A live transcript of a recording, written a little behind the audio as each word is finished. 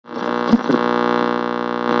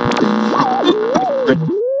Good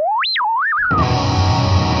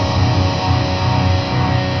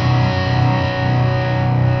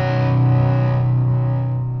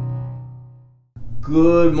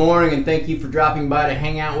morning, and thank you for dropping by to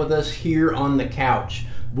hang out with us here on the couch.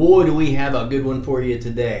 Boy, do we have a good one for you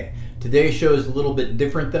today. Today's show is a little bit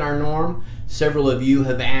different than our norm. Several of you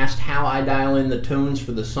have asked how I dial in the tones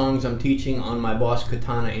for the songs I'm teaching on my Boss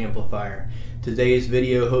Katana amplifier. Today's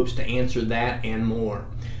video hopes to answer that and more.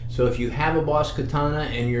 So if you have a Boss Katana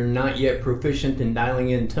and you're not yet proficient in dialing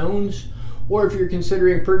in tones, or if you're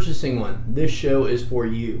considering purchasing one, this show is for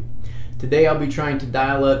you. Today I'll be trying to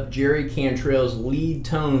dial up Jerry Cantrell's lead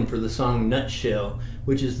tone for the song Nutshell,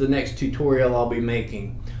 which is the next tutorial I'll be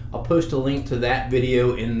making. I'll post a link to that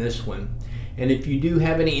video in this one. And if you do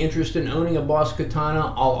have any interest in owning a Boss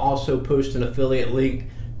Katana, I'll also post an affiliate link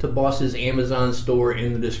to Boss's Amazon store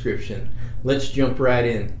in the description. Let's jump right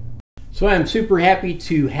in. So I'm super happy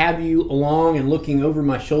to have you along and looking over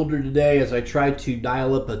my shoulder today as I try to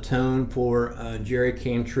dial up a tone for Jerry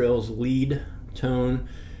Cantrell's lead tone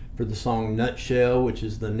for the song Nutshell, which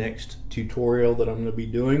is the next tutorial that I'm going to be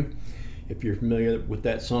doing. If you're familiar with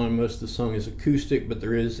that song, most of the song is acoustic, but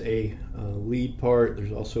there is a lead part.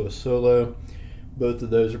 There's also a solo. Both of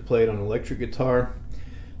those are played on electric guitar.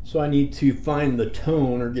 So I need to find the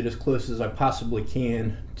tone or get as close as I possibly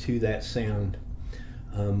can to that sound.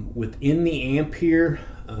 Within the amp here,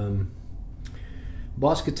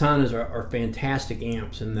 Boss Katanas are fantastic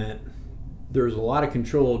amps in that there's a lot of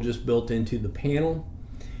control just built into the panel,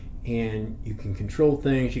 and you can control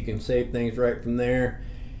things, you can save things right from there.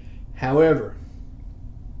 However,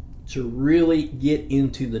 to really get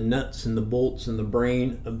into the nuts and the bolts and the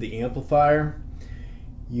brain of the amplifier,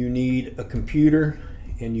 you need a computer,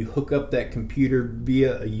 and you hook up that computer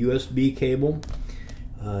via a USB cable.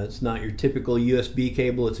 It's not your typical USB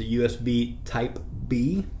cable, it's a USB Type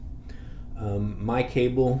B. My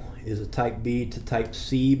cable is a Type B to Type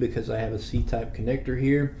C because I have a C-type connector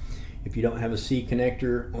here. If you don't have a C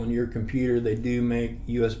connector on your computer, they do make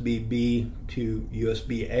USB B to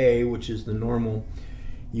USB A, which is the normal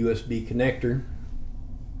USB connector.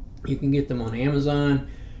 You can get them on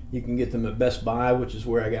Amazon. You can get them at Best Buy, which is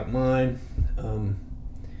where I got mine.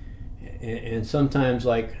 And sometimes,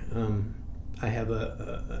 like, I have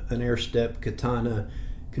an Airstep Katana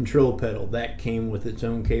control pedal that came with its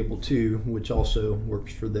own cable too, which also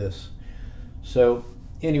works for this. So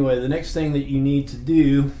anyway, the next thing that you need to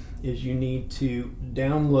do is you need to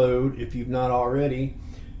download, if you've not already,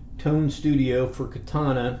 Tone Studio for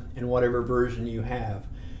Katana in whatever version you have.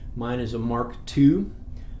 Mine is a Mark II,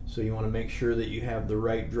 so you want to make sure that you have the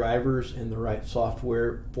right drivers and the right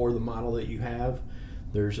software for the model that you have.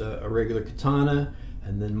 There's a regular Katana,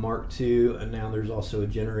 and then Mark II, and now there's also a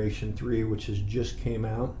Generation 3, which has just came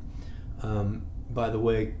out. By the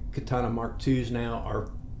way, Katana Mark IIs now are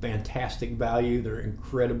fantastic value. They're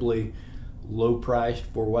incredibly low priced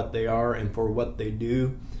for what they are and for what they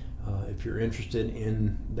do. If you're interested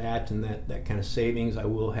in that and that kind of savings, I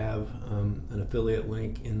will have an affiliate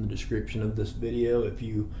link in the description of this video if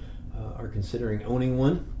you are considering owning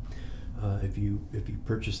one. If you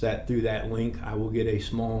purchase that through that link, I will get a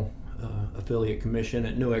small affiliate commission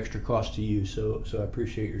at no extra cost to you, so I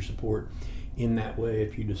appreciate your support in that way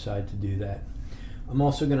if you decide to do that. I'm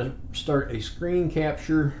also going to start a screen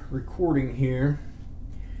capture recording here,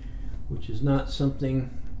 which is not something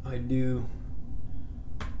I do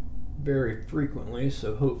very frequently,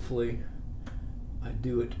 so hopefully I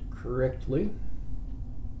do it correctly.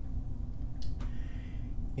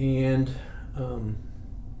 And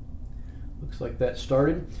looks like that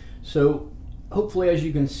started. So hopefully, as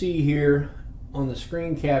you can see here on the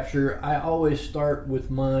screen capture, I always start with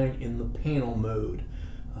mine in the panel mode.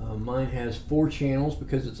 Mine has 4 channels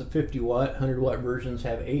because it's a 50 watt. 100 watt versions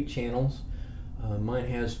have 8 channels. Mine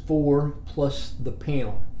has 4 plus the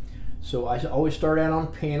panel. So I always start out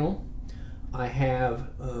on panel. I have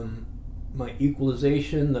my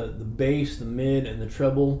equalization, the bass, the mid, and the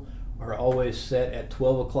treble are always set at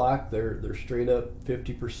 12 o'clock. They're straight up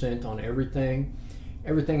 50% on everything.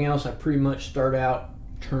 Everything else I pretty much start out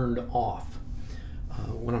turned off.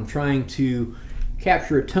 When I'm trying to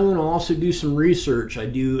capture a tone, I'll also do some research. I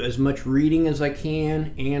do as much reading as I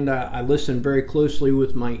can, and I listen very closely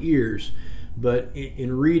with my ears. But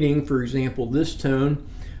in reading, for example, this tone,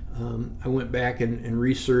 I went back and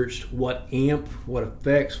researched what amp, what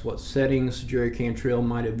effects, what settings Jerry Cantrell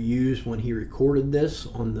might have used when he recorded this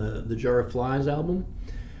on the Jar of Flies album.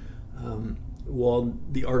 Well,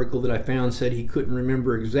 the article that I found said he couldn't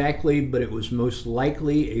remember exactly, but it was most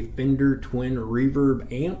likely a Fender Twin Reverb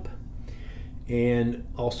amp, and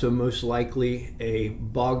also most likely a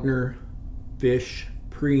Bogner Fish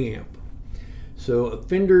preamp. So a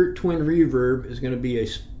Fender Twin Reverb is going to be a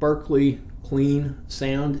sparkly, clean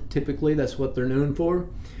sound. Typically, that's what they're known for.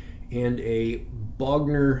 And a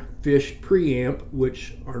Bogner Fish preamp,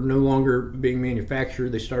 which are no longer being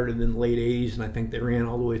manufactured. They started in the late 80s, and I think they ran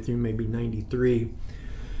all the way through maybe 93.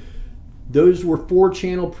 Those were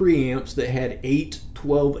 4-channel preamps that had 8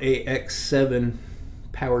 12AX7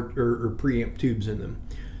 power or preamp tubes in them.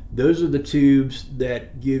 Those are the tubes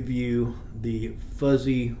that give you the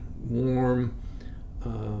fuzzy, warm,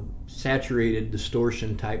 saturated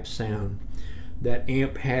distortion type sound. That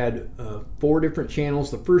amp had 4 different channels.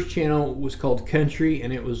 The first channel was called Country,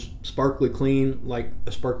 and it was sparkly clean, like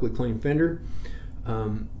a sparkly clean Fender.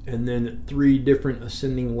 And then 3 different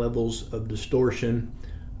ascending levels of distortion.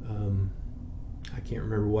 I can't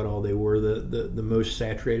remember what all they were. The most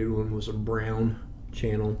saturated one was a brown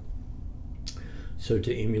channel, so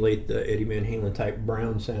to emulate the Eddie Van Halen type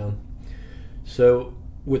brown sound. So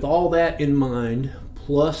with all that in mind,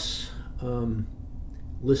 plus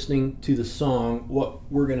listening to the song,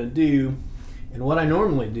 what we're going to do, and what I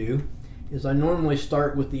normally do, is I normally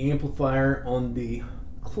start with the amplifier on the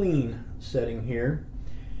clean setting here,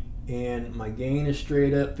 and my gain is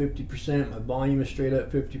straight up 50%, my volume is straight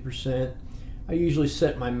up 50%. I usually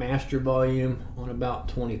set my master volume on about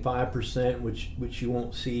 25%, which you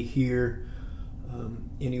won't see here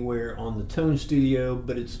anywhere on the Tone Studio,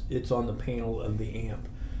 but it's on the panel of the amp.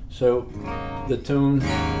 So the tone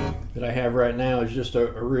that I have right now is just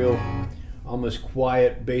a real, almost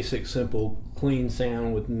quiet, basic, simple, clean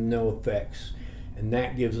sound with no effects. And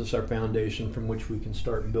that gives us our foundation from which we can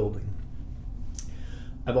start building.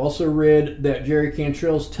 I've also read that Jerry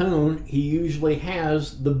Cantrell's tone, he usually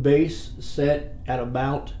has the bass set at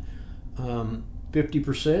about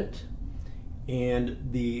 50%, and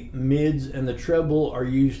the mids and the treble are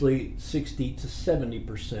usually 60 to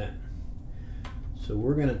 70%. So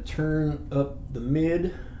we're going to turn up the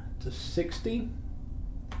mid to 60.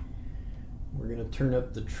 We're going to turn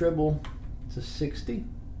up the treble to 60.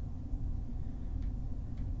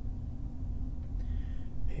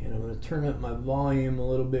 And I'm going to turn up my volume a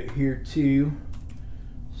little bit here too,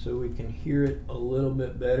 so we can hear it a little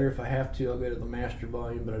bit better. If I have to, I'll go to the master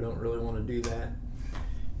volume, but I don't really want to do that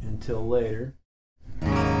until later.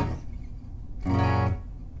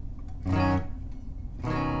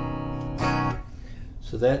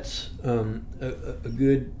 So that's a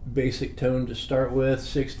good basic tone to start with.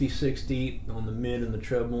 60, 60 on the mid and the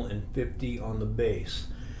treble, and 50 on the bass.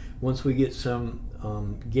 Once we get some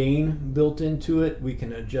gain built into it, we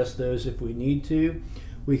can adjust those if we need to.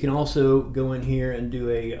 We can also go in here and do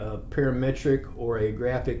a parametric or a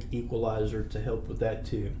graphic equalizer to help with that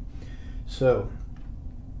too. So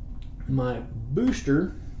my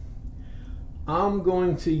booster, I'm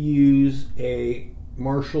going to use a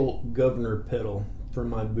Marshall Governor pedal for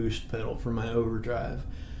my boost pedal, for my overdrive.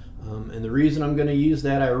 And the reason I'm going to use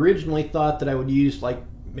that, I originally thought that I would use like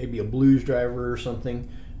maybe a blues driver or something,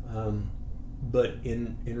 but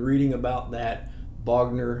in reading about that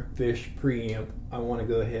Bogner Fish preamp, I want to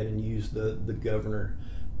go ahead and use the Governor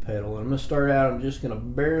pedal. And I'm going to start out, I'm just going to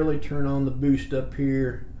barely turn on the boost up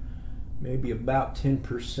here, maybe about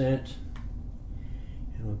 10%, and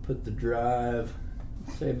we'll put the drive,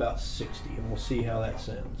 say about 60, and we'll see how that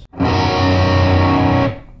sounds.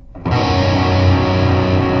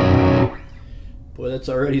 Boy, that's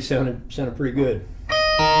already sounded pretty good.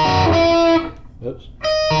 Oops.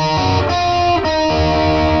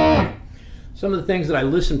 Some of the things that I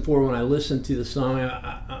listen for when I listen to the song,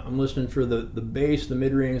 I'm listening for the bass, the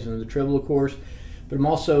mid-range, and the treble, of course, but I'm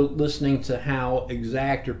also listening to how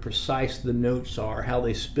exact or precise the notes are, how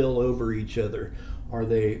they spill over each other. Are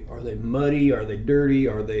they muddy? Are they dirty?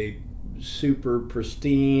 Are they super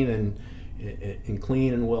pristine and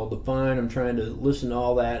clean and well defined? I'm trying to listen to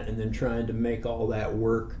all that and then trying to make all that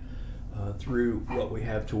work through what we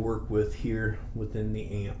have to work with here within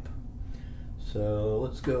the amp. So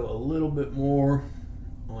let's go a little bit more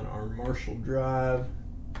on our Marshall drive.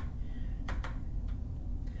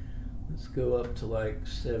 Let's go up to like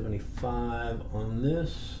 75 on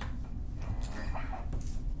this.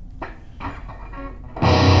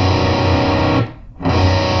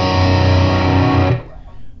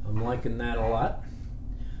 I'm liking that a lot.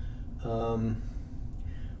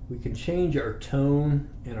 We can change our tone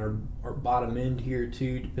and our bottom end here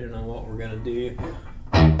too, depending on what we're going to do.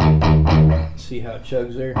 See how it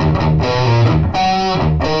chugs there? I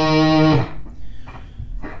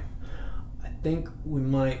think we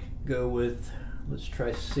might go with, let's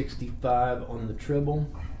try 65 on the treble.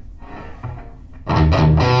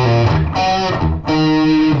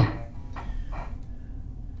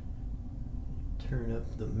 Turn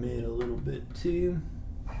up the mid a little bit too.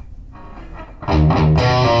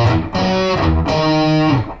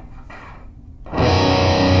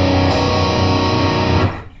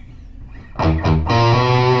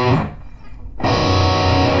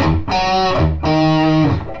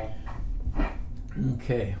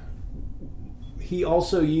 Okay. He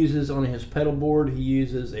also uses on his pedal board, he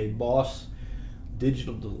uses a Boss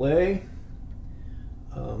digital delay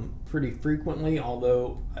pretty frequently,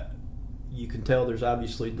 although you can tell there's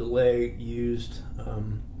obviously delay used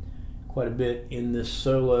quite a bit in this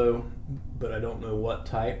solo, but I don't know what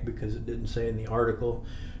type because it didn't say in the article.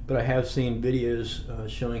 But I have seen videos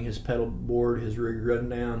showing his pedal board, his rig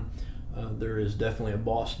rundown. There is definitely a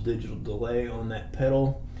Boss digital delay on that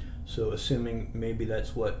pedal. So assuming maybe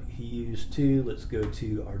that's what he used too, let's go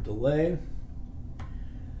to our delay.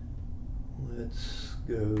 Let's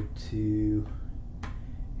go to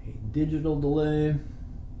a digital delay.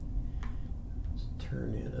 Let's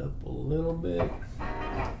turn it up a little bit.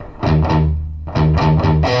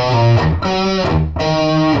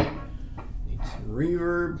 Need some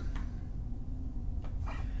reverb.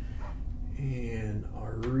 And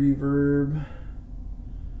our reverb,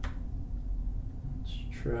 let's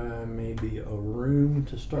try maybe a room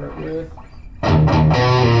to start with.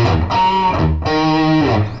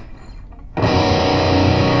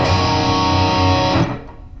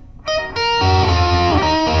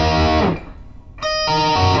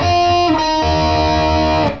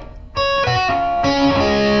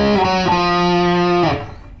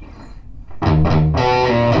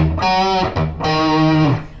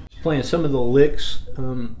 Playing some of the licks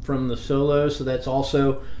from the solo, so that's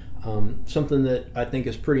also something that I think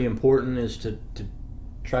is pretty important, is to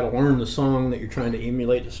try to learn the song that you're trying to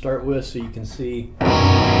emulate to start with, so you can see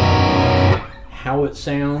how it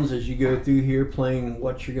sounds as you go through here playing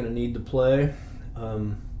what you're going to need to play.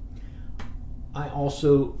 I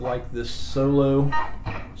also like this solo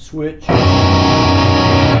switch.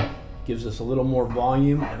 Gives us a little more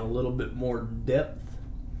volume and a little bit more depth.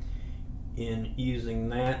 In using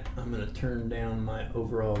that, I'm going to turn down my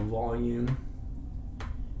overall volume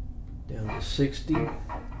down to 60.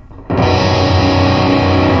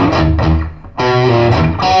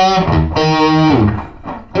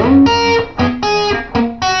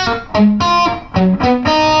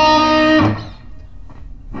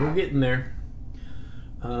 We're getting there.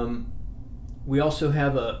 We also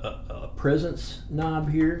have a presence knob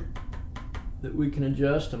here that we can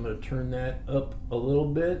adjust. I'm going to turn that up a little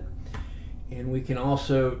bit. And we can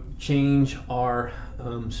also change our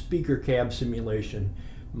speaker cab simulation,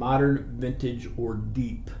 modern, vintage, or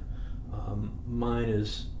deep. Mine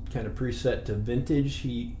is kind of preset to vintage.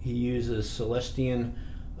 He uses Celestian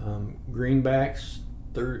greenbacks,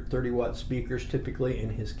 30 watt speakers typically in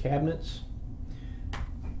his cabinets.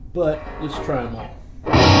 But let's try them all.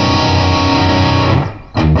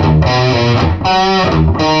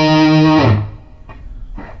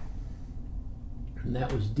 And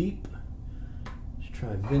that was deep.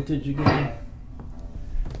 Try vintage again.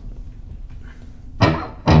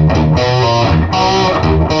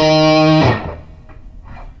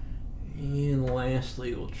 And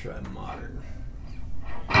lastly, we'll try modern.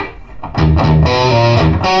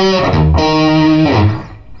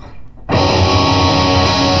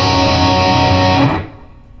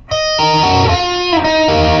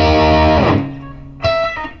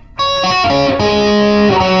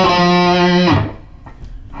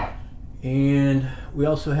 We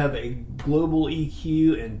also have a global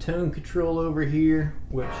EQ and tone control over here,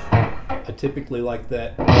 which I typically like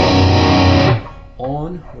that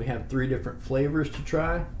on. We have 3 different flavors to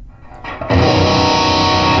try.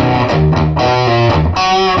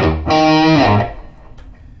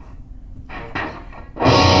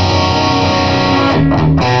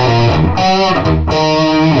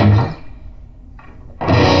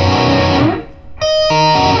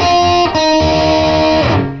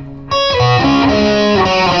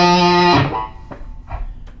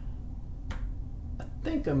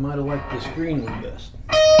 I might have liked this green one best.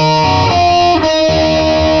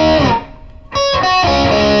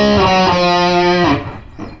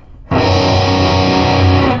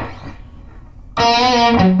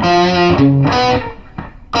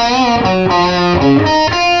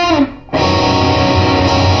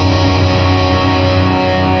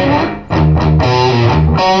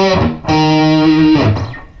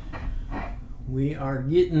 We are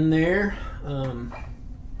getting there.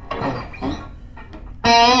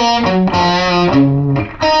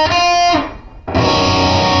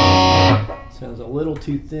 Sounds a little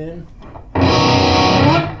too thin.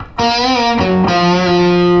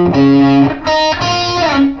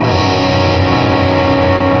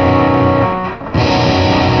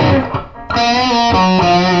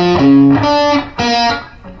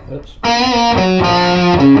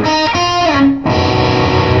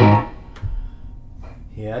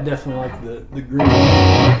 the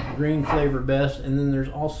green flavor best. And then there's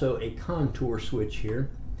also a contour switch here,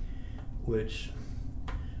 which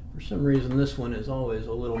for some reason this one is always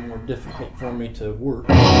a little more difficult for me to work.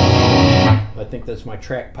 I think that's my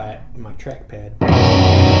trackpad.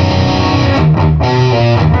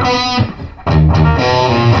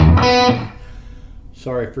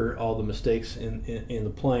 Sorry for all the mistakes in the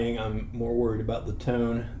playing. I'm more worried about the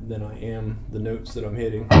tone than I am the notes that I'm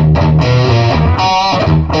hitting.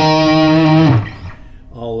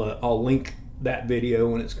 I'll link that video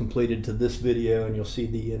when it's completed to this video, and you'll see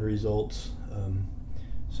the end results.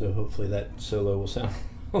 So hopefully that solo will sound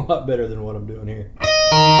a lot better than what I'm doing here.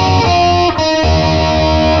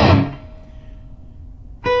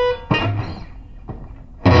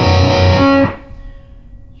 Let's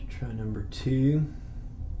try number 2.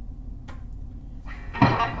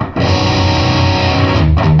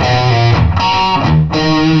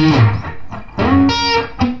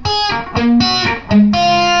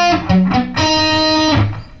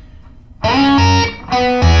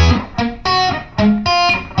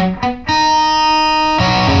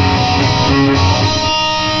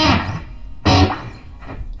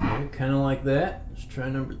 Kind of like that. Let's try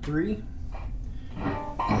number 3.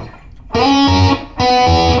 I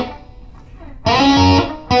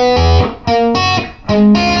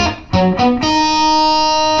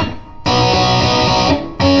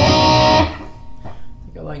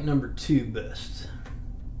think I like number 2 best.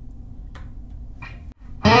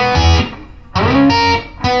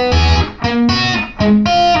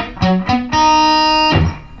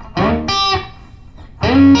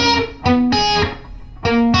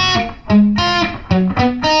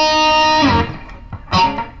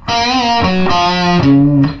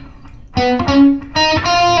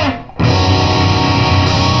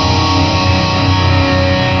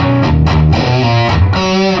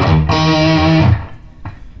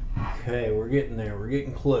 Okay, we're getting there. We're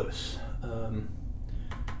getting close. Let me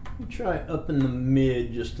try up in the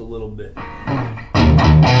mid just a little bit.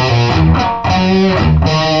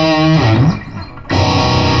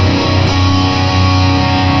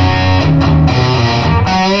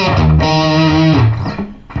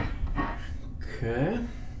 Okay,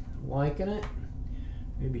 liking it.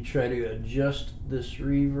 Maybe try to adjust this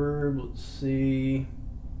reverb. Let's see.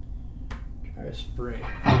 Try a spring.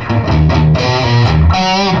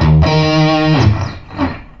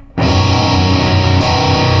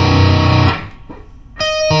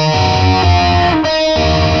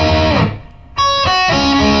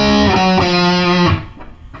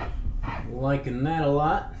 Liking that a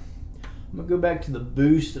lot. I'm going to go back to the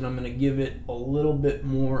boost and I'm going to give it a little bit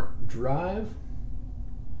more drive.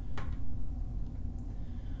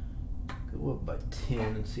 Go up by 10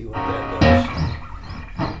 and see what that does.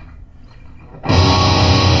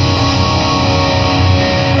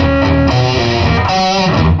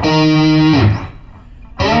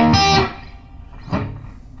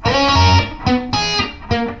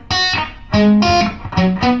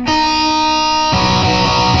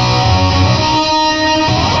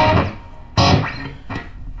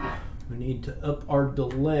 We need to up our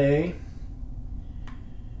delay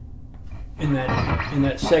in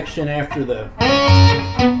that section after the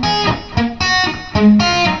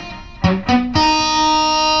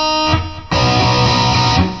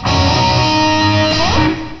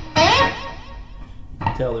you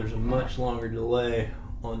can tell there's a much longer delay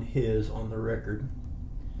on the record.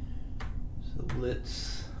 So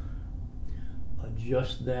let's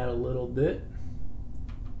adjust that a little bit.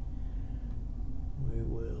 We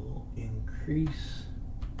will increase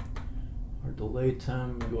our delay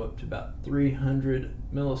time. We go up to about 300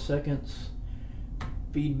 milliseconds.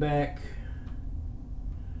 Feedback.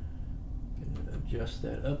 Gonna adjust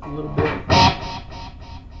that up a little bit.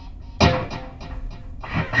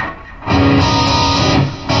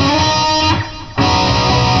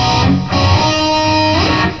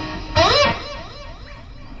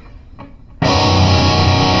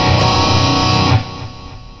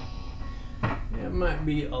 It might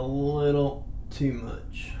be a little too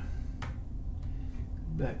much.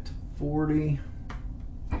 Back to 40.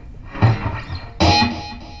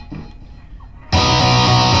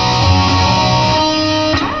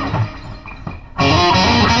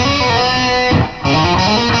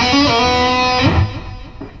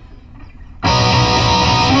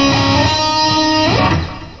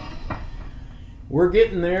 We're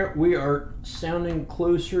getting there. We are sounding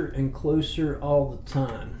closer and closer all the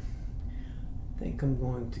time. I think I'm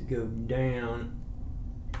going to go down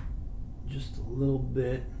just a little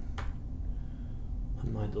bit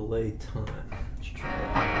on my delay time. Let's try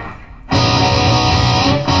that.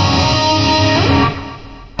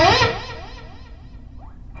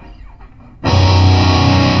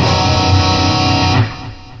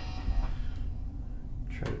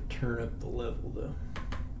 turn up the level though.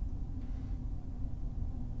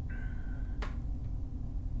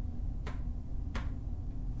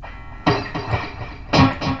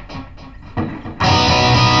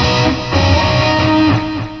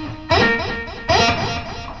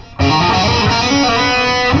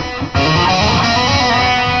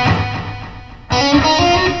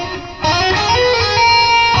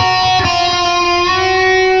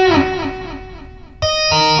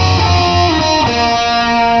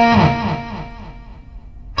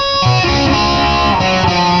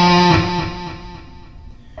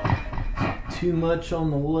 Too much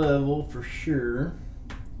on the level for sure.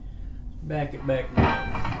 Back it back down.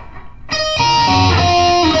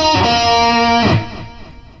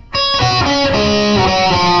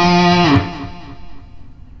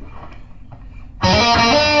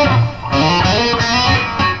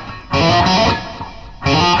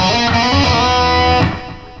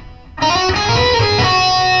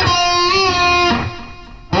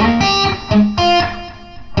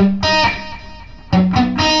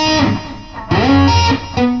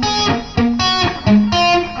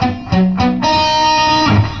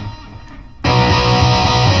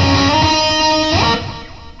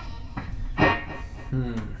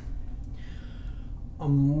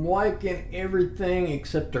 I'm liking everything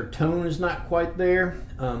except our tone is not quite there.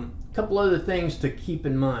 A couple other things to keep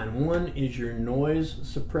in mind. One is your noise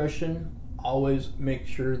suppression. Always make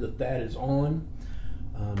sure that that is on.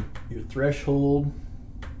 Your threshold.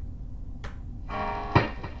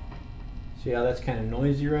 See how that's kind of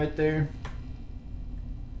noisy right there?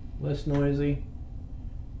 Less noisy.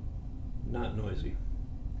 Not noisy.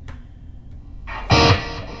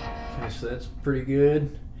 Okay, so that's pretty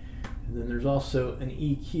good. And then there's also an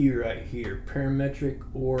EQ right here, parametric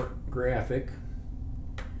or graphic.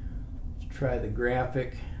 Let's try the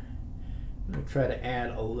graphic. I'm going to try to add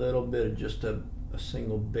a little bit of just a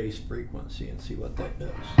single bass frequency and see what that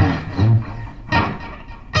does.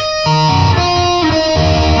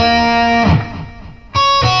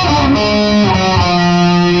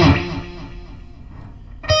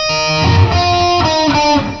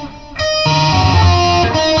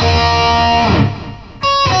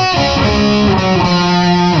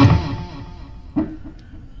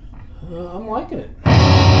 I'm liking it.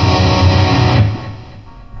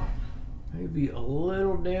 Maybe a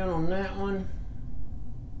little down on that one.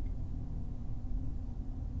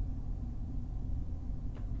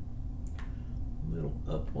 A little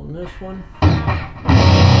up on this one.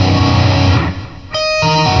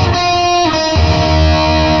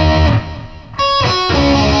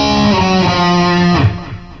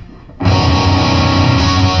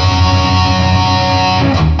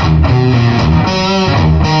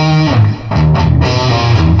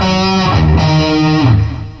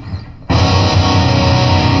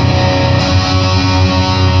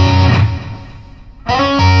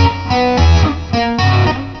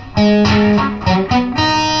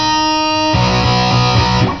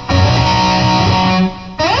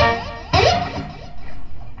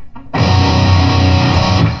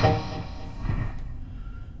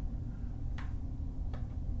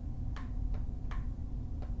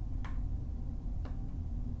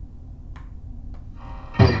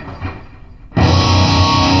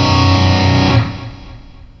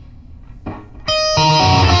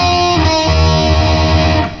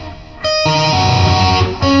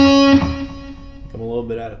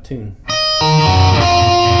 Out of tune.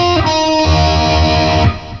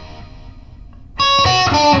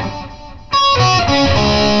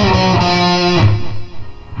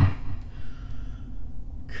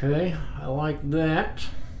 Okay, I like that.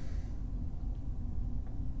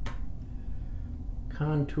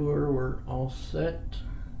 Contour, we're all set.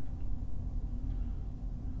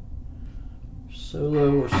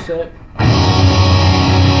 Solo, we're set.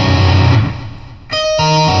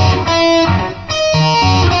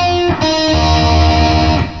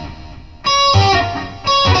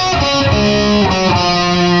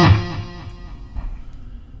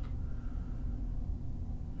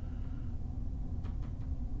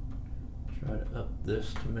 Try to up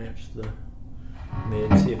this to match the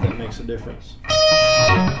mid, see if that makes a difference.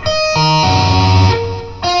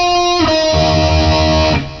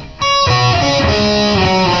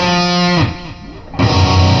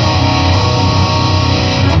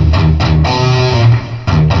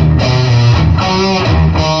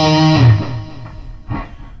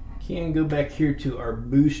 Can go back here to our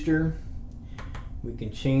booster. We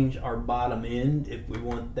can change our bottom end if we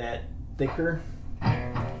want that thicker.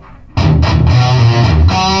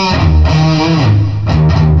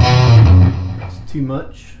 That's too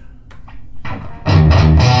much.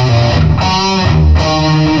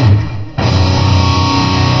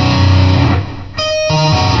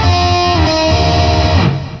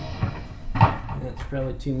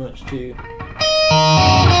 too much too.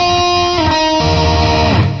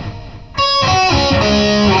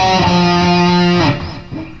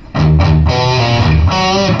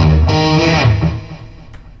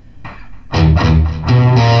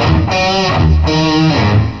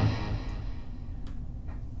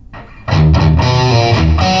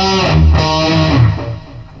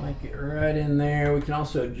 Like it right in there. We can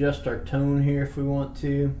also adjust our tone here if we want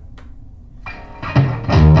to.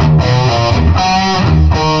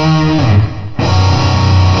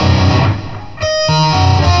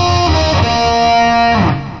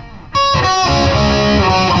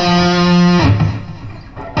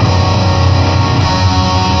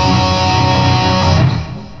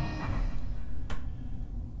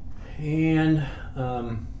 And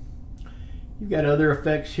you've got other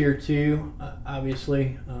effects here too.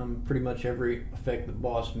 Obviously, pretty much every effect that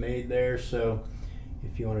Boss made there. So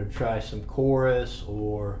if you want to try some chorus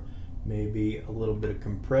or maybe a little bit of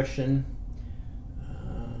compression,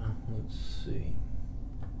 let's see.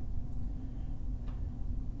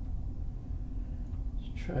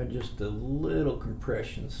 Let's try just a little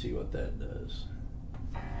compression, see what that does.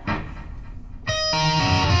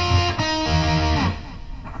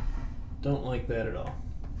 Don't like that at all.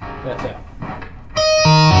 That's out.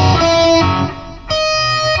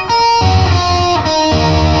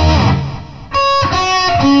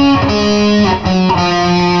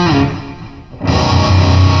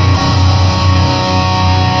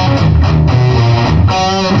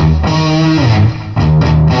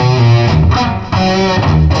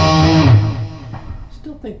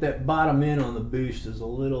 Still think that bottom end on the boost is a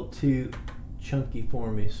little too chunky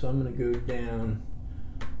for me, so I'm going to go down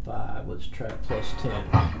 5. Let's try plus 10.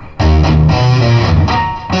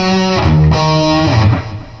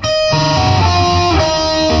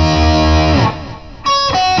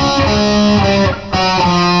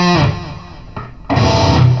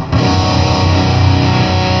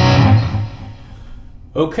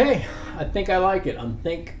 Okay, I think I like it. I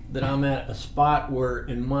think that I'm at a spot where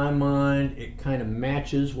in my mind it kind of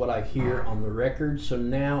matches what I hear on the record, so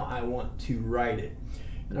now I want to write it.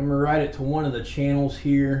 And I'm going to write it to one of the channels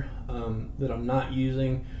here that I'm not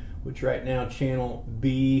using, which right now channel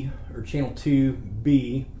B, or channel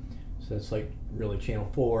 2B, so that's like really channel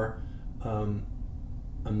 4, I'm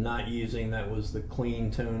not using. That was the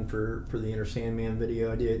clean tone for the Inner Sandman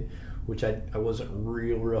video I did, which I wasn't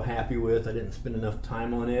real happy with. I didn't spend enough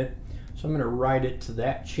time on it. So I'm going to write it to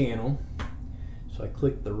that channel. So I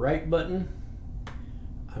click the right button.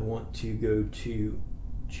 I want to go to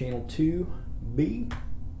channel 2B.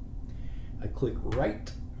 I click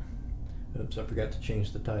right. Oops, I forgot to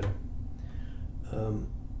change the title.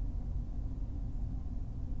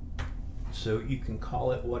 So you can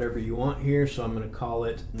call it whatever you want here. So I'm going to call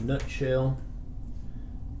it Nutshell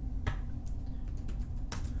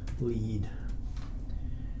Lead.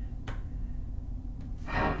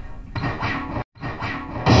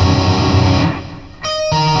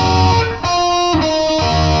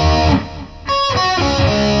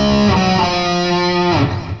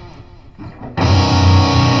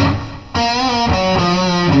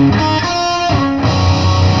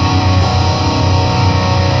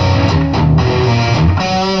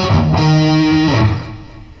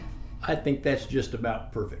 I think that's just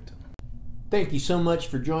about perfect. Thank you so much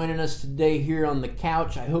for joining us today here on the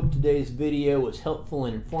couch. I hope today's video was helpful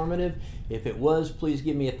and informative. If it was, please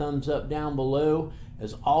give me a thumbs up down below.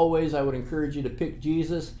 As always, I would encourage you to pick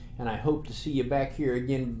Jesus, and I hope to see you back here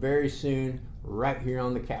again very soon, right here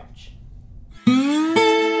on the couch.